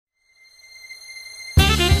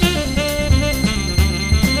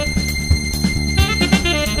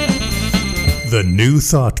The New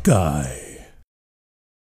Thought Guy.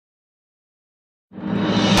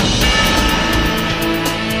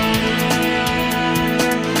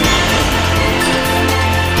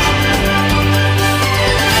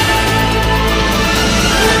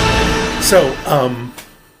 So, I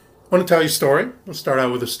want to tell you a story. I'll start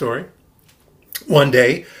out with a story. One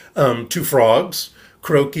day, two frogs,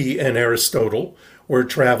 Croaky and Aristotle, were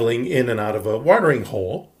traveling in and out of a watering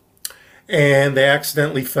hole, and they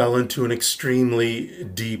accidentally fell into an extremely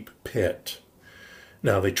deep pit.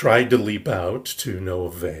 Now, they tried to leap out to no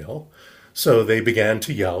avail, so they began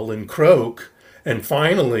to yell and croak, and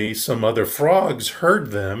finally some other frogs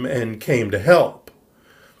heard them and came to help.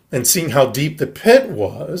 And seeing how deep the pit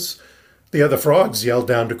was, the other frogs yelled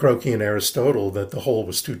down to Croaky and Aristotle that the hole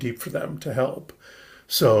was too deep for them to help.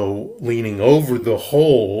 So, leaning over the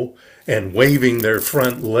hole and waving their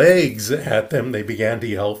front legs at them, they began to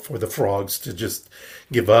yell for the frogs to just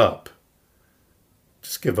give up.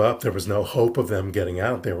 Just give up. There was no hope of them getting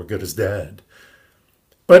out. They were good as dead.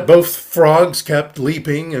 But both frogs kept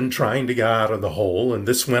leaping and trying to get out of the hole, and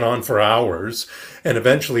this went on for hours. And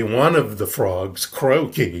eventually one of the frogs,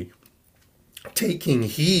 Croaky, taking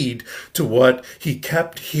heed to what he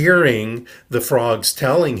kept hearing the frogs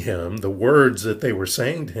telling him, the words that they were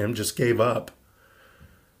saying to him, just gave up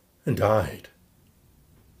and died.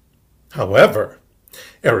 However,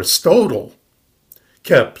 Aristotle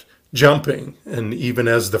kept jumping, and even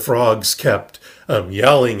as the frogs kept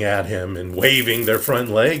yelling at him and waving their front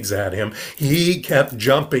legs at him, he kept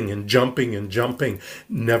jumping and jumping and jumping,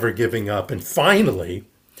 never giving up. And finally,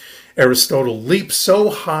 Aristotle leaped so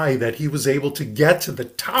high that he was able to get to the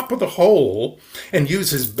top of the hole and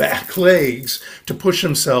use his back legs to push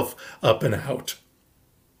himself up and out.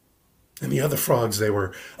 And the other frogs, they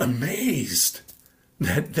were amazed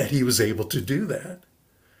that he was able to do that.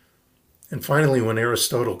 And finally, when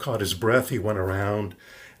Aristotle caught his breath, he went around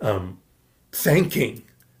thanking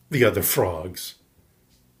the other frogs.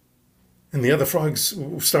 And the other frogs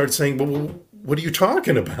started saying, well, what are you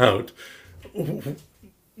talking about?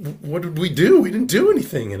 What did we do? We didn't do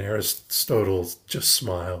anything. And Aristotle just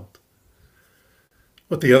smiled.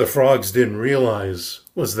 What the other frogs didn't realize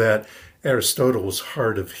was that Aristotle was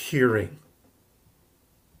hard of hearing.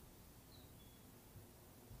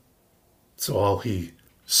 So all he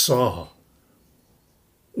saw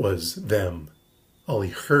was them. All he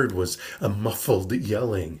heard was a muffled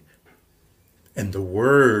yelling. And the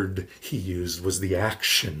word he used was the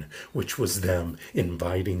action, which was them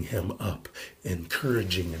inviting him up,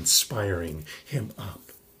 encouraging, inspiring him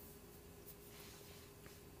up.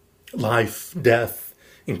 Life, death,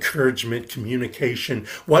 encouragement, communication,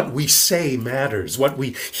 what we say matters. What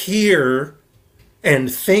we hear and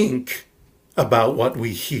think about what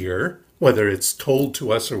we hear, whether it's told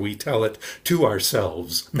to us or we tell it to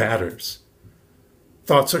ourselves, matters.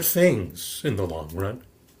 Thoughts are things in the long run.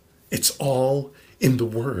 It's all in the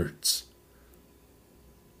words.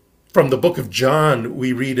 From the book of John,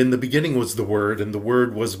 we read, in the beginning was the Word, and the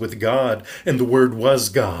Word was with God, and the Word was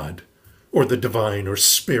God, or the divine, or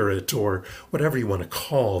spirit, or whatever you want to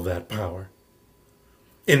call that power.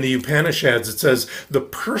 In the Upanishads, it says, the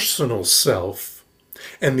personal self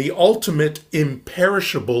and the ultimate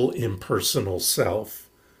imperishable impersonal self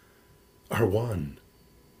are one.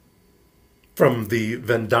 From the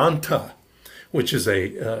Vedanta, which is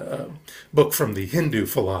a book from the Hindu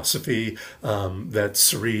philosophy that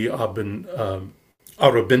Sri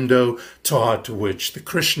Aurobindo taught, which the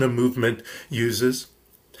Krishna movement uses.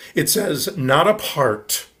 It says, not a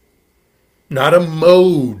part, not a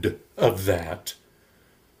mode of that,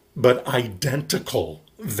 but identical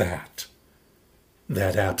that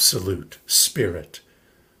absolute spirit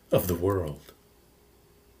of the world.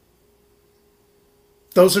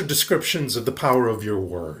 Those are descriptions of the power of your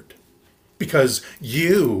word. Because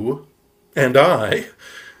you and I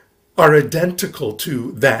are identical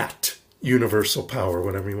to that universal power,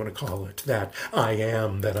 whatever you want to call it, that I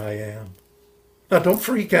am that I am. Now, don't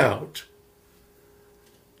freak out.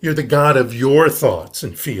 You're the God of your thoughts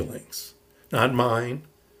and feelings, not mine.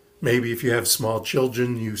 Maybe if you have small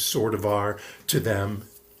children, you sort of are to them.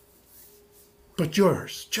 But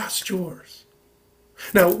yours, just yours.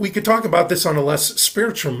 Now, we could talk about this on a less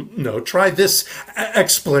spiritual note. Try this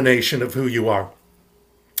explanation of who you are.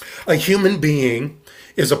 A human being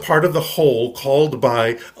is a part of the whole called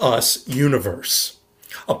by us universe,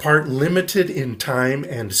 a part limited in time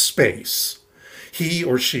and space. He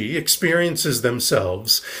or she experiences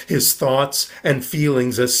themselves, his thoughts and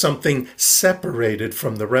feelings, as something separated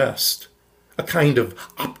from the rest, a kind of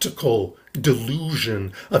optical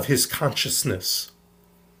delusion of his consciousness.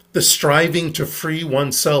 The striving to free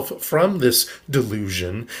oneself from this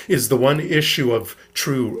delusion is the one issue of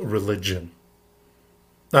true religion.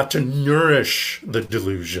 Not to nourish the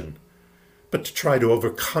delusion, but to try to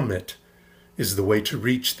overcome it is the way to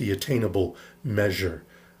reach the attainable measure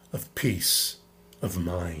of peace of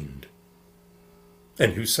mind.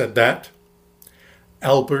 And who said that?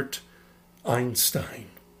 Albert Einstein.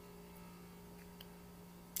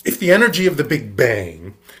 If the energy of the Big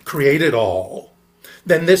Bang created all,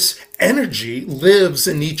 then this energy lives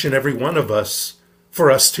in each and every one of us for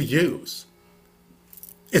us to use.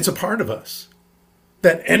 It's a part of us.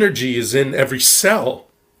 That energy is in every cell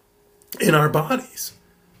in our bodies.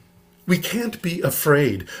 We can't be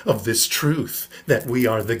afraid of this truth that we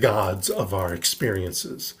are the gods of our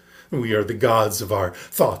experiences. We are the gods of our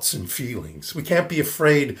thoughts and feelings. We can't be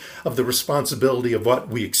afraid of the responsibility of what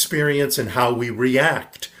we experience and how we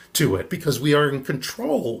react to it, because we are in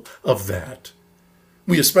control of that.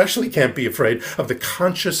 We especially can't be afraid of the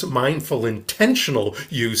conscious, mindful, intentional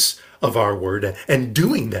use of our word and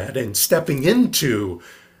doing that and stepping into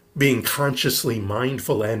being consciously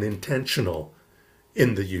mindful and intentional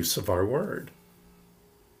in the use of our word.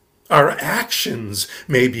 Our actions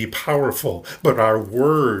may be powerful, but our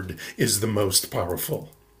word is the most powerful.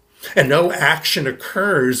 And no action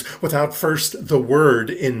occurs without first the word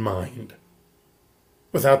in mind,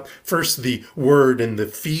 without first the word and the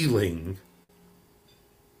feeling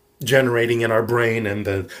generating in our brain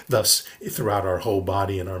and thus throughout our whole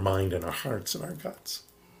body and our mind and our hearts and our guts.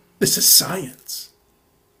 This is science.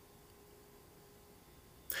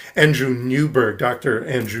 Andrew Newberg, Dr.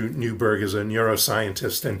 Andrew Newberg is a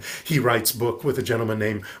neuroscientist, and he writes a book with a gentleman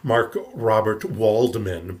named Mark Robert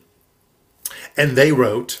Waldman. And they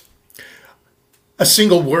wrote, "A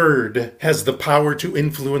single word has the power to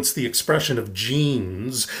influence the expression of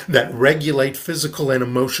genes that regulate physical and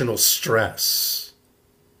emotional stress."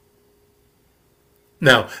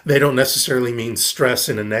 Now, they don't necessarily mean stress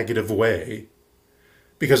in a negative way,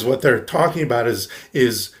 because what they're talking about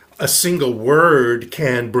is a single word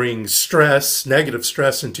can bring stress, negative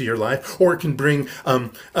stress into your life, or it can bring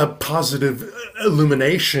a positive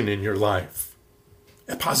illumination in your life,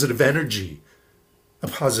 a positive energy, a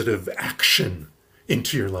positive action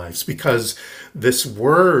into your lives, because this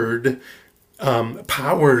word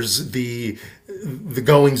powers the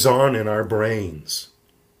goings on in our brains.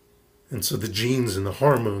 And so the genes and the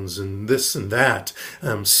hormones and this and that,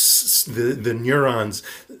 the neurons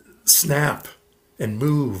snap and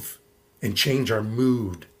move and change our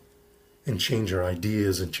mood and change our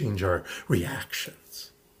ideas and change our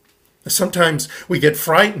reactions. Sometimes we get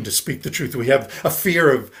frightened to speak the truth. We have a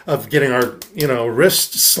fear of getting our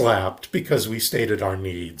wrist slapped because we stated our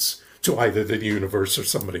needs to either the universe or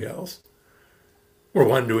somebody else. We're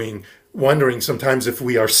wondering sometimes if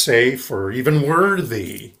we are safe or even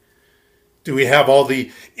worthy. Do we have all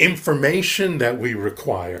the information that we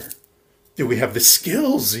require? Do we have the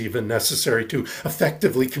skills even necessary to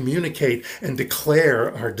effectively communicate and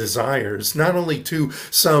declare our desires, not only to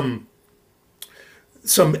some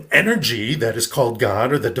energy that is called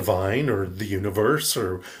God or the divine or the universe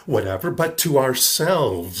or whatever, but to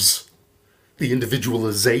ourselves, the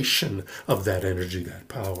individualization of that energy, that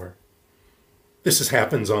power? This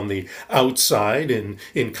happens on the outside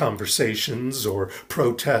in conversations or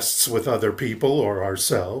protests with other people or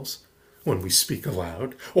ourselves when we speak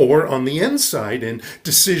aloud, or on the inside in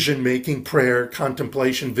decision-making, prayer,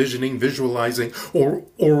 contemplation, visioning, visualizing,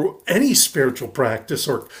 or any spiritual practice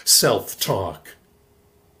or self-talk.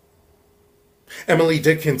 Emily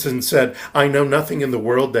Dickinson said, "I know nothing in the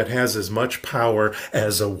world that has as much power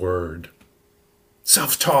as a word."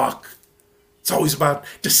 Self-talk. It's always about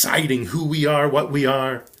deciding who we are,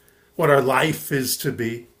 what our life is to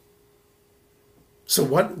be. So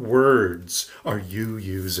what words are you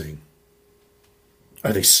using?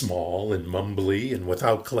 Are they small and mumbly and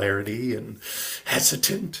without clarity and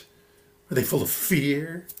hesitant? Are they full of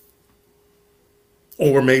fear?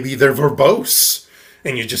 Or maybe they're verbose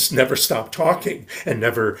and you just never stop talking and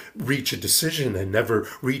never reach a decision and never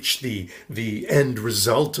reach the end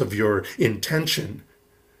result of your intention.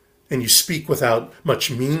 And you speak without much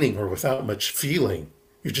meaning or without much feeling.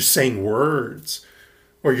 You're just saying words.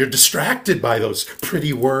 Or you're distracted by those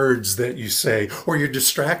pretty words that you say. Or you're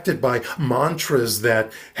distracted by mantras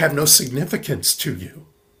that have no significance to you.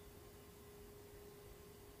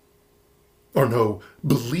 Or no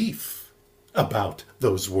belief about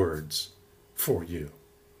those words for you.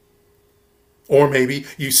 Or maybe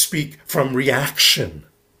you speak from reaction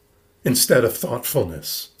instead of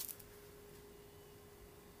thoughtfulness.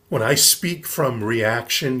 When I speak from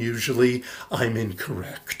reaction, usually I'm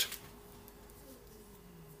incorrect.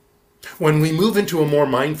 When we move into a more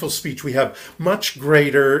mindful speech, we have much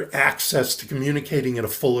greater access to communicating in a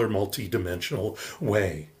fuller, multidimensional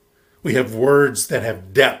way. We have words that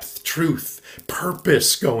have depth, truth,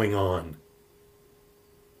 purpose going on.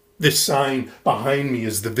 This sign behind me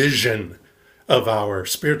is the vision of our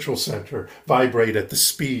spiritual center vibrate at the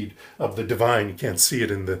speed of the divine. You can't see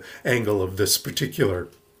it in the angle of this particular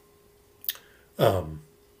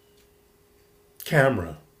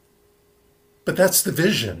camera. But that's the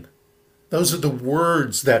vision. Those are the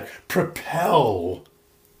words that propel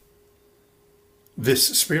this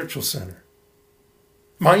spiritual center.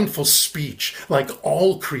 Mindful speech, like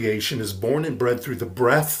all creation, is born and bred through the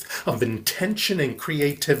breath of intention and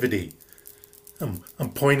creativity.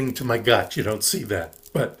 I'm pointing to my gut. You don't see that.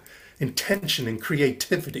 But intention and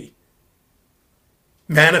creativity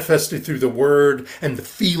manifested through the word and the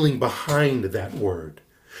feeling behind that word.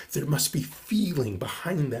 There must be feeling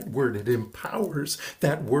behind that word. It empowers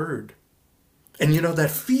that word. And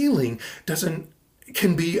that feeling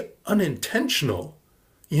can be unintentional.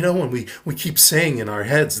 When we keep saying in our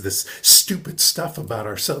heads this stupid stuff about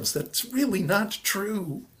ourselves that's really not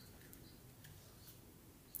true.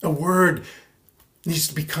 A word needs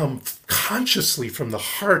to become consciously from the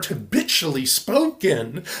heart, habitually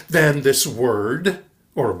spoken. Then this word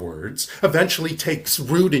or words eventually takes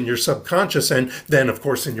root in your subconscious and then, of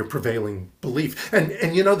course, in your prevailing belief. And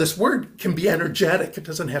this word can be energetic. It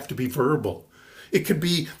doesn't have to be verbal. It could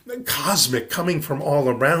be cosmic, coming from all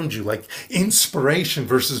around you, like inspiration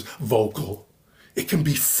versus vocal. It can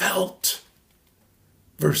be felt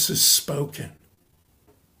versus spoken.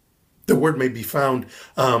 The word may be found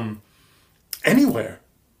anywhere.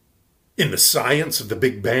 In the science of the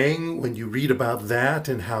Big Bang, when you read about that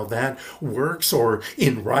and how that works, or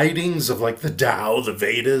in writings of like the Tao, the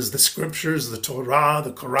Vedas, the scriptures, the Torah,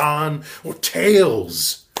 the Quran, or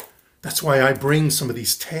tales. That's why I bring some of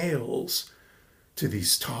these tales to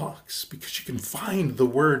these talks, because you can find the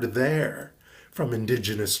word there from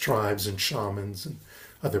indigenous tribes and shamans and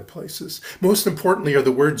other places. Most importantly are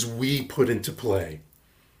the words we put into play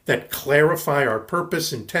that clarify our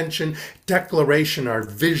purpose, intention, declaration, our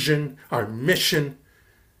vision, our mission,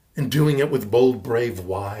 and doing it with bold, brave,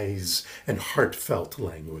 wise, and heartfelt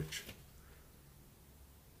language.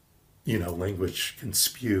 Language can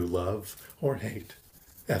spew love or hate,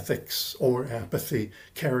 ethics or apathy,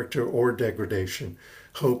 character or degradation,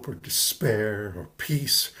 hope or despair, or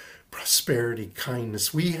peace, prosperity,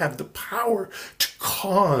 kindness. We have the power to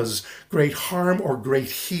cause great harm or great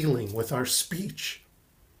healing with our speech,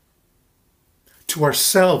 to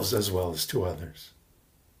ourselves as well as to others.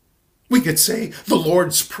 We could say the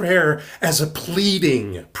Lord's Prayer as a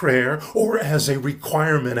pleading prayer, or as a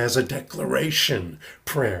requirement, as a declaration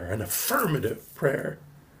prayer, an affirmative prayer.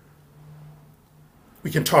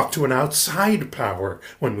 We can talk to an outside power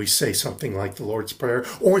when we say something like the Lord's Prayer,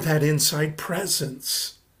 or that inside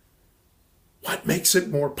presence. What makes it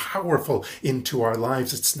more powerful into our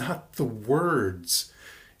lives? It's not the words.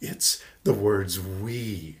 It's the words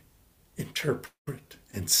we interpret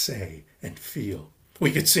and say and feel. We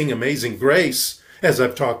could sing Amazing Grace, as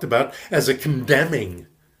I've talked about, as a condemning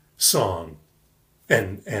song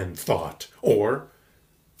and thought, or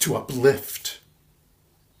to uplift.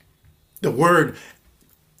 The word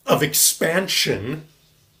of expansion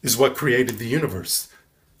is what created the universe.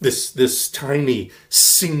 This tiny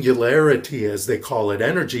singularity, as they call it,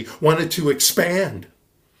 energy, wanted to expand.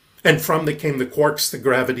 And from that came the quarks, the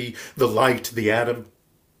gravity, the light, the atom.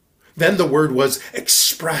 Then the word was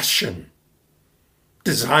expression.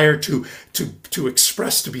 Desire to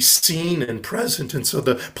express, to be seen and present. And so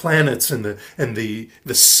the planets and the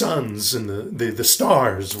suns and the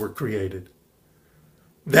stars were created.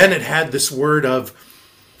 Then it had this word of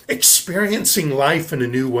experiencing life in a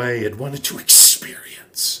new way. It wanted to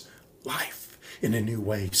experience life in a new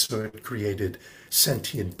way. So it created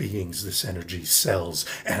sentient beings, this energy, cells,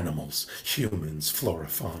 animals, humans, flora,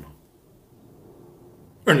 fauna.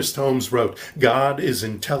 Ernest Holmes wrote, God is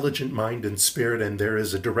intelligent mind and spirit, and there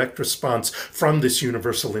is a direct response from this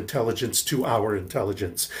universal intelligence to our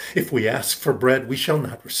intelligence. If we ask for bread, we shall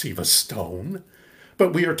not receive a stone,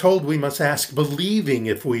 but we are told we must ask believing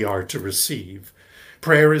if we are to receive.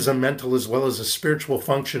 Prayer is a mental as well as a spiritual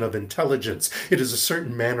function of intelligence. It is a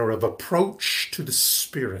certain manner of approach to the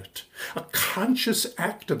spirit, a conscious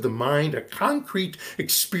act of the mind, a concrete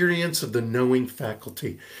experience of the knowing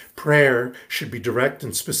faculty. Prayer should be direct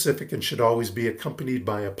and specific and should always be accompanied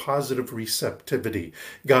by a positive receptivity.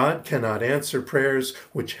 God cannot answer prayers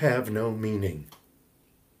which have no meaning.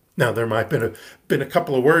 Now, there might have been a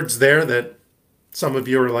couple of words there that Some of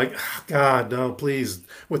you are like, "Oh, God, no, please,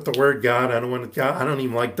 with the word God, I don't want God. I don't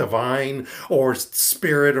even like divine or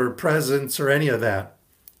spirit or presence or any of that."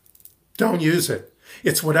 Don't use it.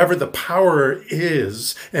 It's whatever the power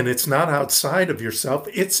is, and it's not outside of yourself,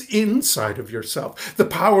 it's inside of yourself. The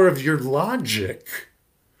power of your logic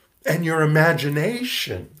and your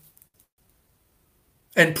imagination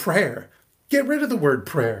and prayer. Get rid of the word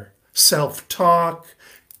prayer, self-talk,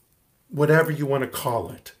 whatever you want to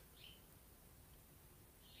call it.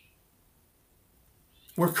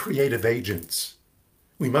 We're creative agents.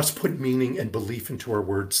 We must put meaning and belief into our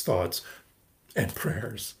words, thoughts, and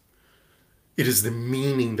prayers. It is the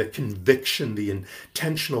meaning, the conviction, the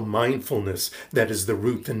intentional mindfulness that is the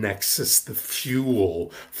root, the nexus, the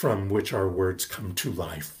fuel from which our words come to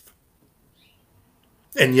life.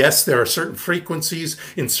 And yes, there are certain frequencies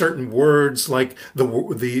in certain words, like the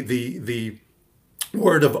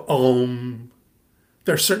word of Om.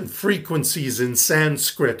 There are certain frequencies in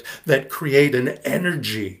Sanskrit that create an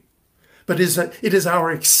energy. But it is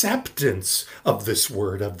our acceptance of this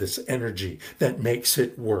word, of this energy, that makes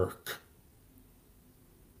it work.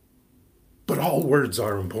 But all words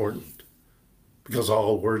are important, because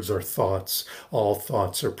all words are thoughts, all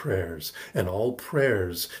thoughts are prayers, and all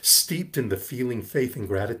prayers steeped in the feeling, faith, and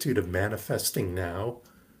gratitude of manifesting now,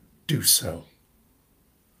 do so.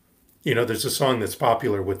 You know, there's a song that's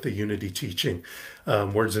popular with the Unity teaching,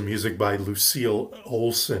 Words and Music by Lucille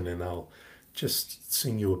Olson, and I'll just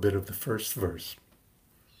sing you a bit of the first verse.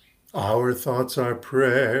 Our thoughts are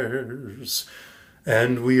prayers,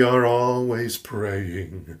 and we are always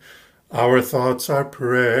praying. Our thoughts are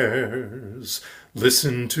prayers.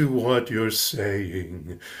 Listen to what you're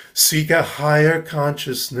saying. Seek a higher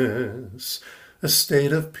consciousness, a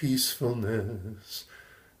state of peacefulness,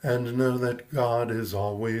 and know that God is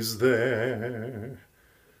always there.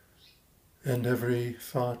 And every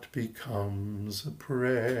thought becomes a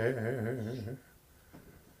prayer.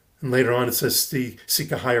 And later on it says,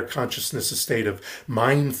 seek a higher consciousness, a state of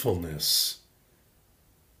mindfulness.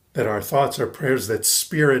 That our thoughts are prayers, that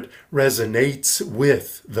spirit resonates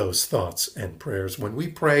with those thoughts and prayers. When we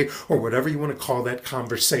pray, or whatever you want to call that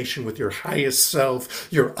conversation with your highest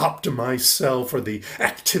self, your optimized self, or the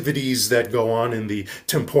activities that go on in the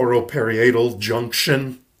temporal parietal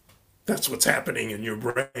junction, that's what's happening in your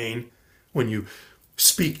brain when you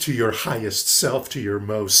speak to your highest self, to your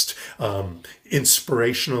most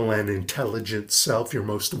inspirational and intelligent self, your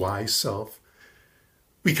most wise self.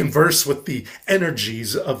 We converse with the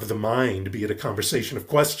energies of the mind, be it a conversation of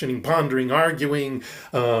questioning, pondering, arguing,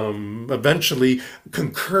 eventually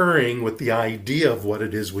concurring with the idea of what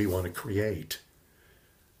it is we want to create.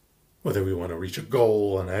 Whether we want to reach a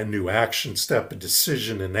goal, a new action step, a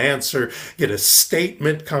decision, an answer, get a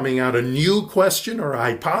statement coming out, a new question or a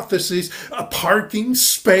hypothesis, a parking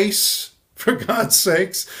space, for God's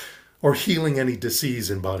sakes, or healing any disease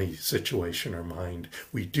in body, situation, or mind.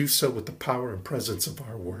 We do so with the power and presence of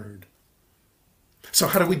our word. So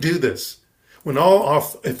how do we do this?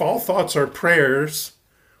 If all thoughts are prayers,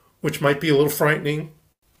 which might be a little frightening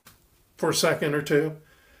for a second or two,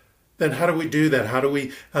 then how do we do that? How do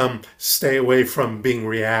we stay away from being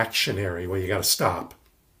reactionary? Well, you got to stop.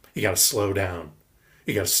 You got to slow down.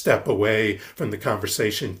 You got to step away from the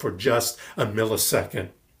conversation for just a millisecond.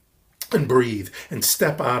 And breathe and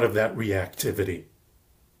step out of that reactivity.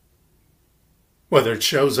 Whether it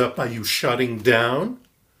shows up by you shutting down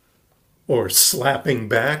or slapping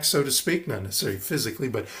back, so to speak, not necessarily physically,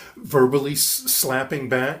 but verbally slapping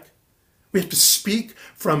back. We have to speak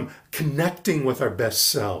from connecting with our best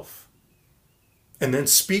self. And then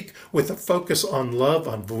speak with a focus on love,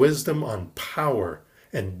 on wisdom, on power,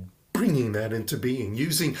 and bringing that into being.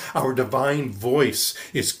 Using our divine voice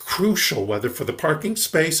is crucial, whether for the parking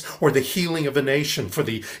space or the healing of a nation, for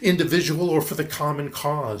the individual or for the common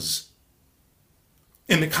cause.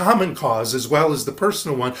 In the common cause, as well as the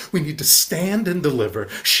personal one, we need to stand and deliver,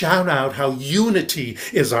 shout out how unity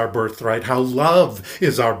is our birthright, how love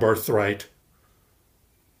is our birthright,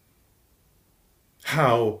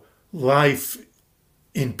 how life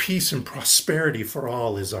in peace and prosperity for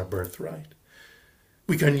all is our birthright.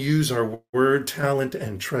 We can use our word, talent,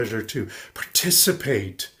 and treasure to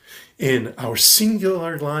participate in our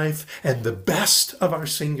singular life and the best of our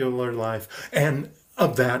singular life, and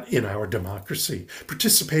of that in our democracy.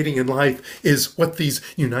 Participating in life is what these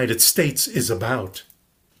United States is about.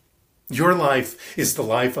 Your life is the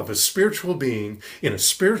life of a spiritual being in a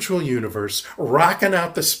spiritual universe, rocking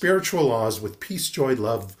out the spiritual laws with peace, joy,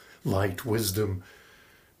 love, light, wisdom,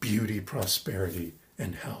 beauty, prosperity,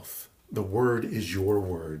 and health. The word is your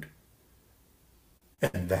word.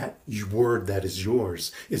 And that word that is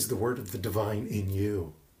yours is the word of the divine in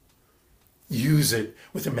you. Use it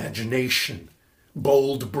with imagination,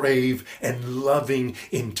 bold, brave, and loving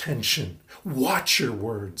intention. Watch your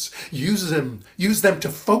words. Use them to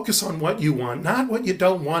focus on what you want, not what you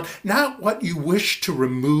don't want, not what you wish to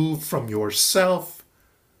remove from yourself,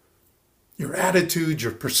 your attitude,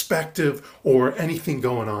 your perspective, or anything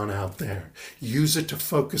going on out there. Use it to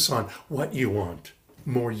focus on what you want.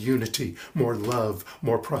 More unity, more love,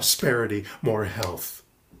 more prosperity, more health.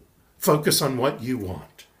 Focus on what you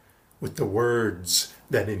want with the words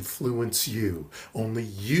that influence you. Only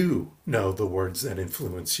you know the words that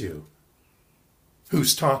influence you.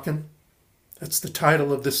 Who's talking? That's the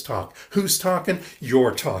title of this talk. Who's talking?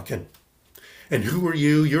 You're talking. And who are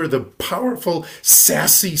you? You're the powerful,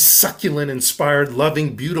 sassy, succulent, inspired,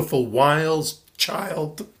 loving, beautiful, wild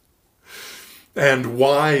child and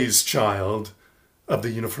wise child of the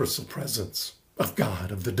universal presence of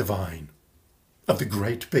God, of the divine, of the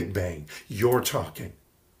great Big Bang. You're talking.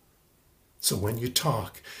 So when you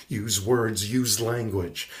talk, use words, use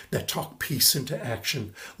language that talk peace into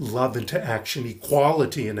action, love into action,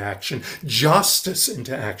 equality in action, justice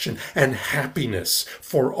into action, and happiness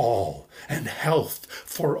for all, and health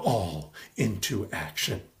for all into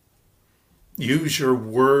action. Use your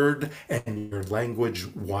word and your language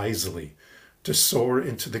wisely to soar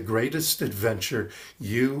into the greatest adventure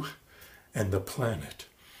you and the planet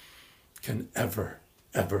can ever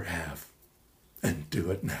have. And do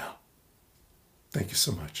it now. Thank you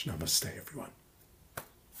so much. Namaste, everyone.